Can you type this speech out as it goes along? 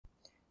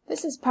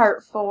This is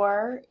part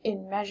 4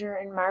 in Measure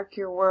and Mark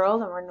Your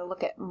World, and we're going to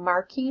look at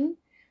marking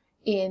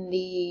in the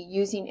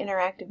Using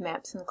Interactive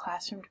Maps in the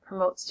Classroom to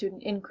Promote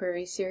Student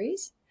Inquiry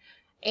series.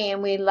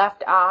 And we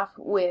left off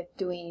with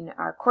doing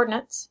our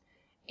coordinates.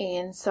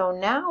 And so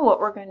now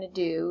what we're going to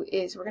do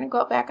is we're going to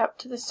go back up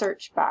to the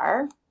search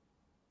bar,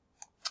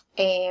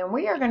 and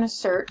we are going to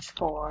search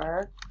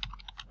for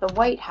the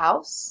White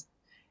House,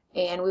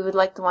 and we would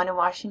like the one in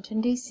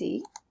Washington,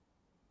 D.C.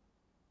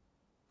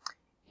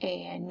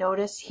 And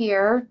notice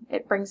here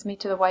it brings me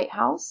to the White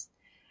House,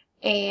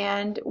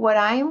 and what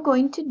I am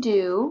going to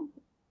do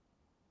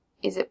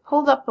is it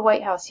pulled up the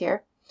White House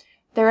here.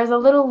 There is a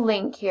little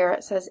link here.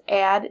 It says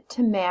add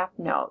to map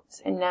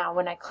notes, and now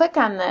when I click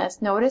on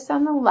this, notice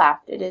on the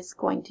left it is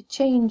going to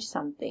change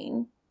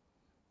something.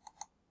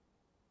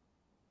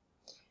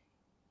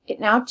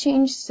 It now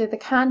changed to the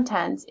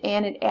contents,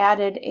 and it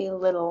added a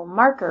little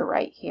marker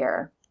right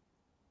here.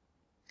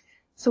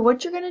 So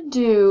what you're going to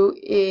do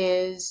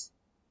is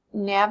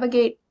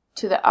navigate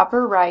to the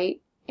upper right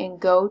and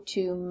go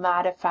to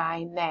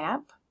Modify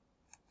Map,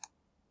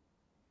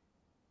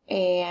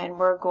 and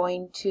we're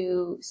going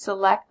to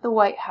select the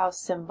White House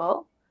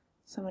symbol.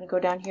 So I'm going to go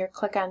down here,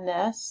 click on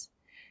this,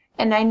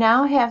 and I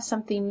now have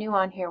something new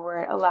on here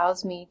where it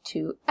allows me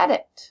to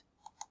edit.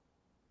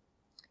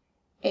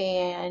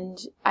 And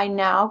I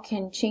now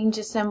can change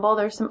the symbol.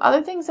 There's some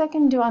other things I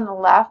can do on the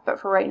left, but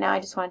for right now I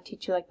just want to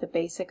teach you like the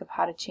basic of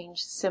how to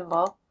change the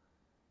symbol.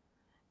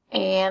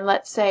 And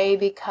let's say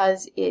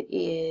because it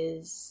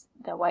is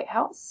the White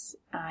House,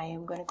 I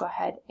am going to go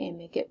ahead and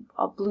make it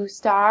a blue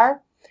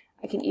star.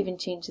 I can even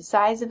change the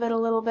size of it a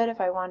little bit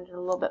if I wanted it a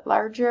little bit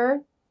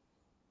larger.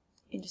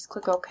 And just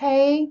click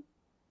OK.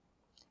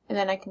 And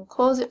then I can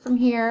close it from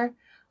here.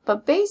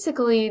 But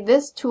basically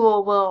this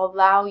tool will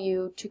allow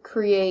you to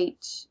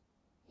create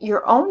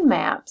your own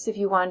maps if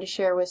you want to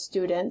share with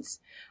students.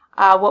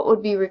 What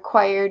would be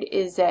required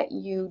is that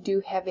you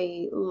do have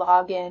a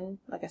login,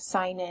 like a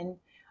sign-in.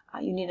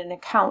 You need an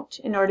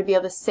account in order to be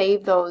able to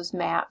save those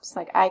maps.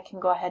 Like I can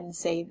go ahead and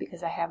save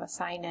because I have a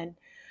sign-in.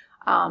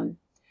 And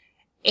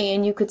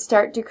you could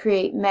start to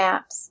create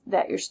maps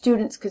that your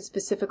students could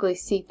specifically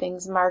see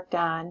things marked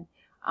on.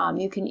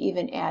 You can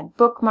even add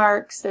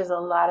bookmarks. There's a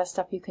lot of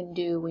stuff you can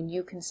do when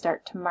you can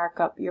start to mark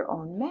up your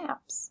own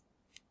maps.